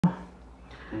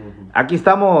Aquí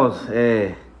estamos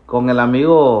con el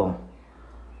amigo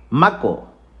Maco,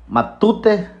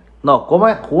 Matute, no, ¿cómo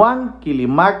es? Juan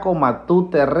Quilimaco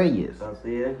Matute Reyes.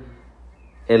 Así es.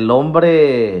 El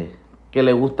hombre que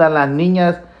le gustan las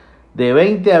niñas de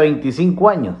 20 a 25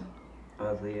 años.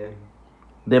 Así es.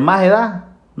 ¿De más edad?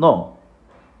 No.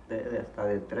 Hasta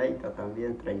de 30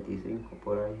 también, 35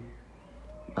 por ahí.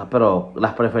 Ah, pero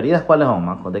las preferidas, ¿cuáles son,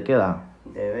 Maco? ¿De qué edad?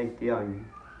 De 20 años.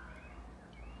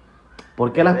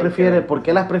 ¿Por qué las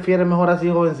prefiere mejor así,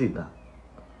 jovencitas?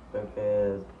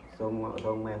 Porque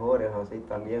son mejores así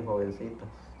también, jovencitas.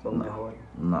 Son mejores.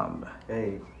 No, hombre.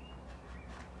 Ey,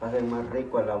 hacen más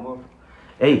rico el amor.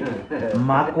 Ey,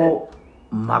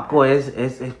 Maco es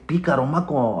pícaro,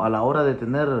 Maco, a la hora de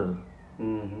tener,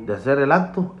 de hacer el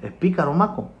acto. Es pícaro,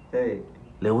 Maco. Ey,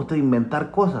 Le gusta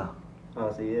inventar cosas.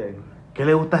 así es. ¿Qué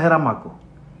le gusta hacer a Maco?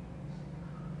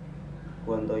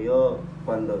 Cuando yo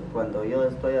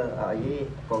estoy allí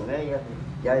con ella,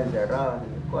 ya encerrada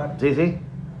en el cuarto, Sí.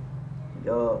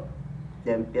 yo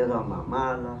ya empiezo a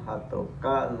mamarla, a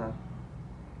tocarla,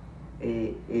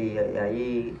 y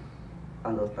ahí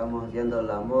cuando estamos haciendo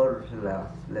el amor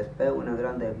les pego unas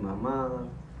grandes mamadas.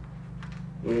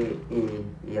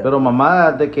 ¿Pero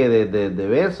mamadas de qué? ¿De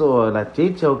beso, de la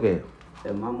chicha o qué?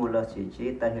 Le mamo las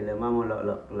chichitas y le mamo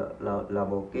la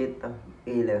boquita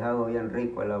y les hago bien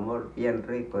rico el amor, bien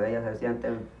rico. Ellas se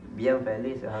sienten bien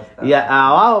felices hasta... Y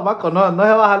abajo, Maco, no se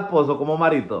baja al pozo como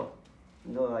Marito.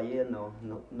 No, allí no,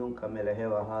 nunca me les he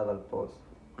bajado al pozo.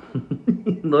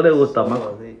 No le gusta,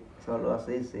 Maco. Solo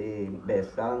así, sí,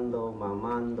 besando,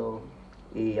 mamando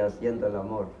y haciendo el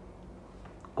amor.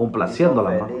 Complaciendo a la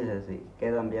son Maco. felices, sí,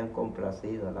 quedan bien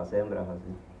complacidas las hembras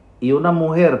así. Y una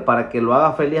mujer, para que lo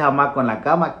haga feliz a Maco en la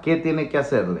cama, ¿qué tiene que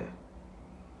hacerle?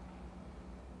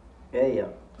 Ella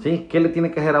 ¿Sí? ¿Qué le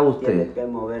tiene que hacer a usted? tiene que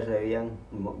moverse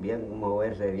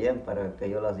moverse bien para que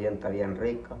yo la sienta bien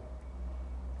rica.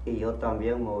 Y yo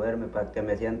también moverme para que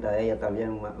me sienta ella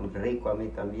también rico a mí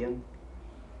también.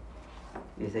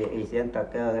 Y sienta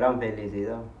aquella gran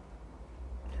felicidad.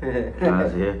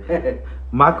 Así es.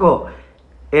 Maco,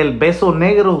 el beso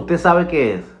negro, ¿usted sabe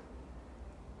qué es?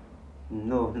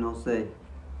 No sé.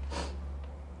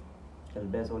 El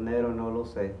beso negro no lo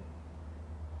sé.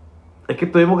 Es que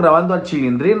estuvimos grabando al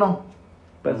Chilindrino,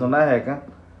 personaje de acá,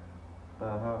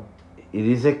 Ajá, y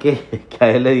dice que a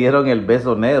él le dieron el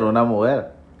beso negro, una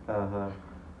mujer. ajá.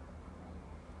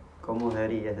 ¿Cómo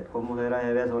será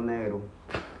ese beso negro?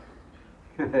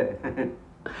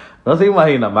 ¿No se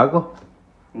imagina, Maco?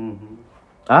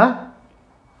 ¿Ah?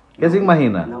 ¿Qué se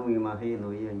imagina? No me imagino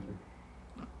bien.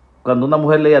 Cuando una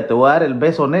mujer le diga, te voy a dar el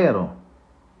beso negro.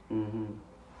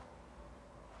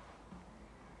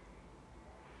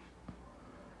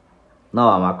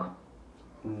 No, Maco.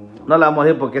 No le vamos a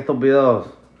ir porque estos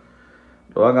videos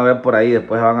lo van a ver por ahí y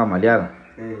después se van a malear.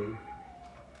 Sí.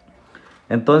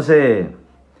 Entonces,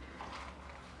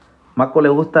 Maco le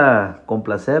gusta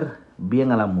complacer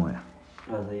bien a la mujer.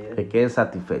 Así es. Que quede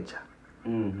satisfecha.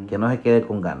 Que no se quede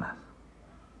con ganas.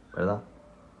 ¿Verdad?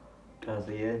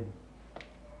 Así es.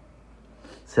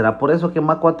 ¿Será por eso que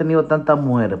Maco ha tenido tantas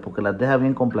mujeres? Porque las deja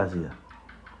bien complacidas.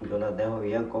 Yo las dejo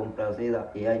bien complacidas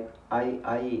y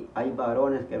hay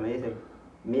varones que me dicen,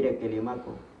 mire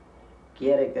Quilimaco,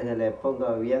 quiere que se le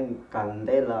ponga bien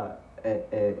candela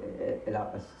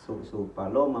su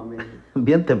paloma, me dice.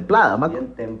 Bien templada, Maco.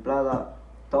 Bien templada,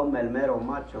 tome el mero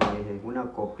macho, me dice, una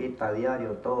copita a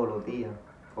diario todos los días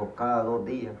o cada 2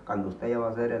 días. Cuando usted ya va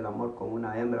a hacer el amor con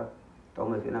una hembra,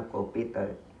 tómese una copita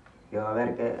y va a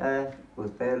ver que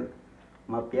usted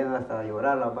más bien hasta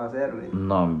llorar la va a hacer.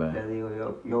 No, hombre. Le digo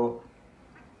yo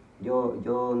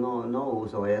no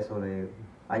uso eso.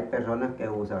 Hay personas que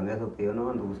usan eso, que yo no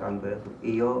ando usando eso.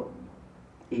 Y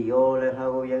yo les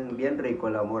hago bien rico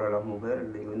el amor a las mujeres,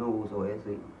 le digo, no uso eso.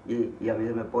 Y a mí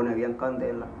se me pone bien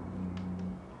candela.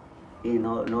 Y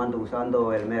no ando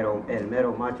usando el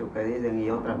mero macho que dicen y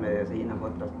otras medicinas,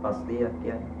 otras pastillas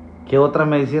que hay. ¿Qué otras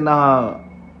medicinas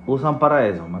usan para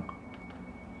eso, Maco?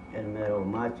 El mero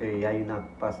macho y hay una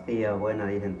pastilla buena,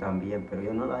 dicen también, pero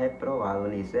yo no las he probado,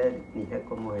 ni sé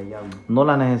cómo se llama. ¿No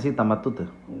las necesita, Matute?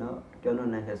 No, yo no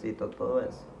necesito todo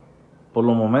eso. Por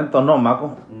los momentos no,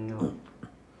 Maco. No.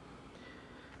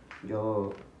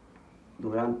 Yo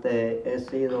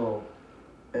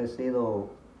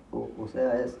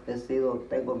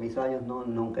tengo mis años,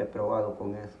 nunca he probado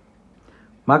con eso.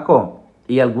 Maco,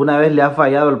 ¿y alguna vez le ha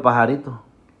fallado el pajarito?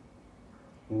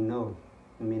 No,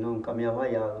 a mí nunca me ha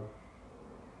fallado.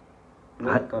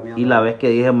 Y la vez que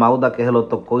dije Mauda que se lo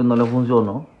tocó y no le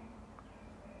funcionó.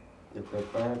 Lo que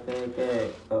pasa es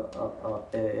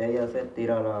que ella se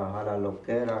tira a la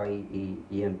loquera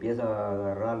y empieza a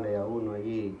agarrarle a uno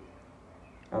allí,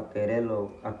 a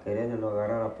quererlo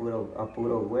agarrar a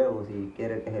puros huevos y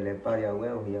quiere que se le pare a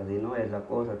huevos y así no es la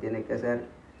cosa, tiene que ser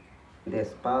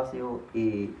despacio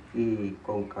y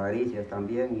con caricias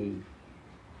también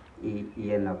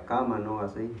y en la cama, ¿no?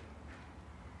 Así,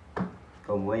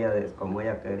 como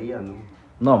ella quería, ¿no?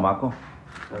 No, Maco.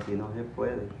 Así no se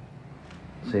puede.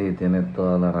 Sí, tiene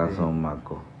toda la razón,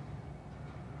 Maco.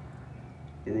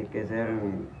 Tiene que ser,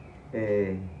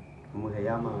 ¿cómo se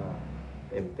llama?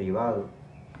 En privado.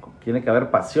 Tiene que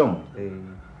haber pasión.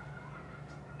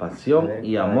 Pasión Haber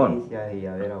y amor. caricias y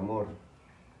haber amor.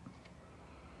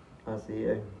 Así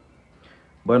es.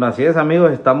 Bueno, así es,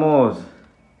 amigos. Estamos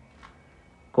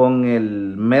con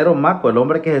el mero Maco, el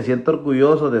hombre que se siente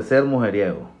orgulloso de ser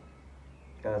mujeriego.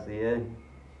 Así es.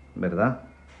 ¿Verdad?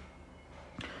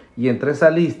 Y entre esa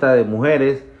lista de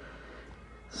mujeres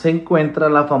se encuentra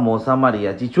la famosa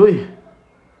María Chichuy.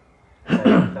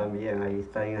 Ahí también, ahí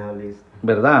está en esa lista.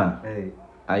 ¿Verdad? Sí.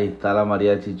 Ahí está la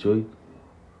María Chichuy.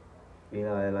 Y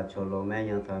la de la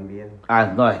cholomeña también.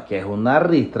 Ah, no, es que es una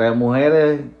ristra de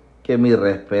mujeres que mi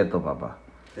respeto, papá.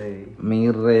 Sí.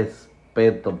 Mi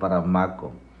respeto para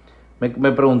Maco.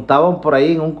 Me preguntaban por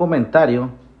ahí en un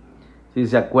comentario si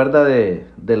se acuerda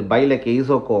del baile que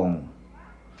hizo con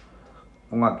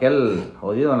aquel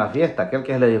jodido en la fiesta, aquel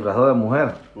que se le disfrazó de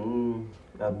mujer.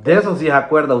 De eso sí se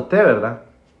acuerda usted, ¿verdad?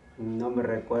 No me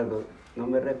recuerdo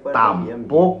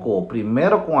Tampoco, bien.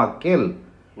 Primero con aquel,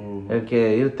 el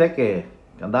que dice usted que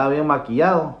andaba bien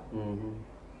maquillado.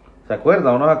 ¿Se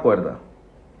acuerda o no se acuerda?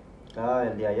 Ah,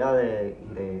 el de allá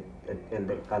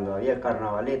cuando había el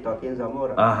carnavalito aquí en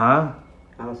Zamora. Ajá.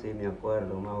 Ah, sí, me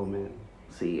acuerdo, más o menos.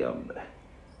 Sí, hombre.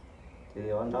 Sí,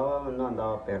 yo no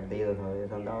andaba perdido, ¿sabes?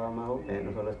 Andaba más o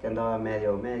menos, solo es que andaba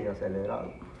medio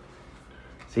acelerado.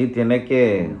 Sí, tiene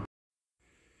que...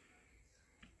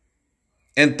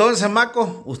 Entonces,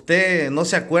 Maco, ¿usted no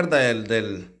se acuerda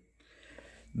de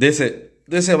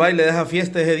ese baile, de esa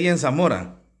fiesta ese día en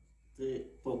Zamora? Sí,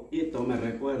 poquito me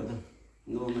recuerdo.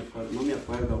 No me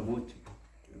acuerdo mucho.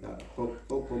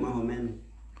 Poco más o menos.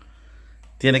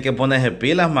 Tiene que ponerse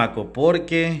pilas, Maco,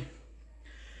 porque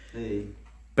sí.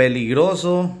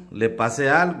 Peligroso le pase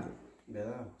algo.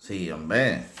 ¿Verdad? Sí,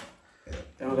 hombre.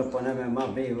 Tengo que ponerme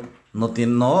más vivo.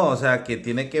 No, o sea, que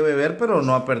tiene que beber, pero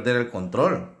no a perder el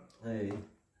control. Sí,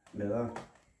 ¿verdad?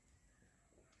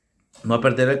 No a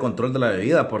perder el control de la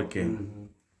bebida, porque...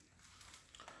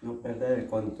 No perder el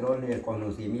control ni el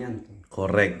conocimiento.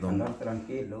 Correcto. Andar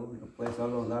tranquilo, no puede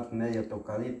solo dar medio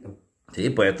tocadito. Sí,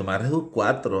 puede tomar sus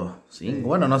 4, 5. Sí.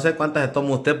 Bueno, no sé cuántas se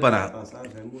toma usted para...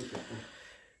 Pasarse mucho, pues.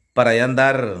 Para ya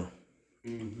andar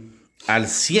al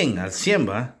 100,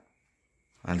 ¿va?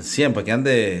 Al 100, para que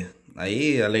ande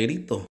ahí alegrito.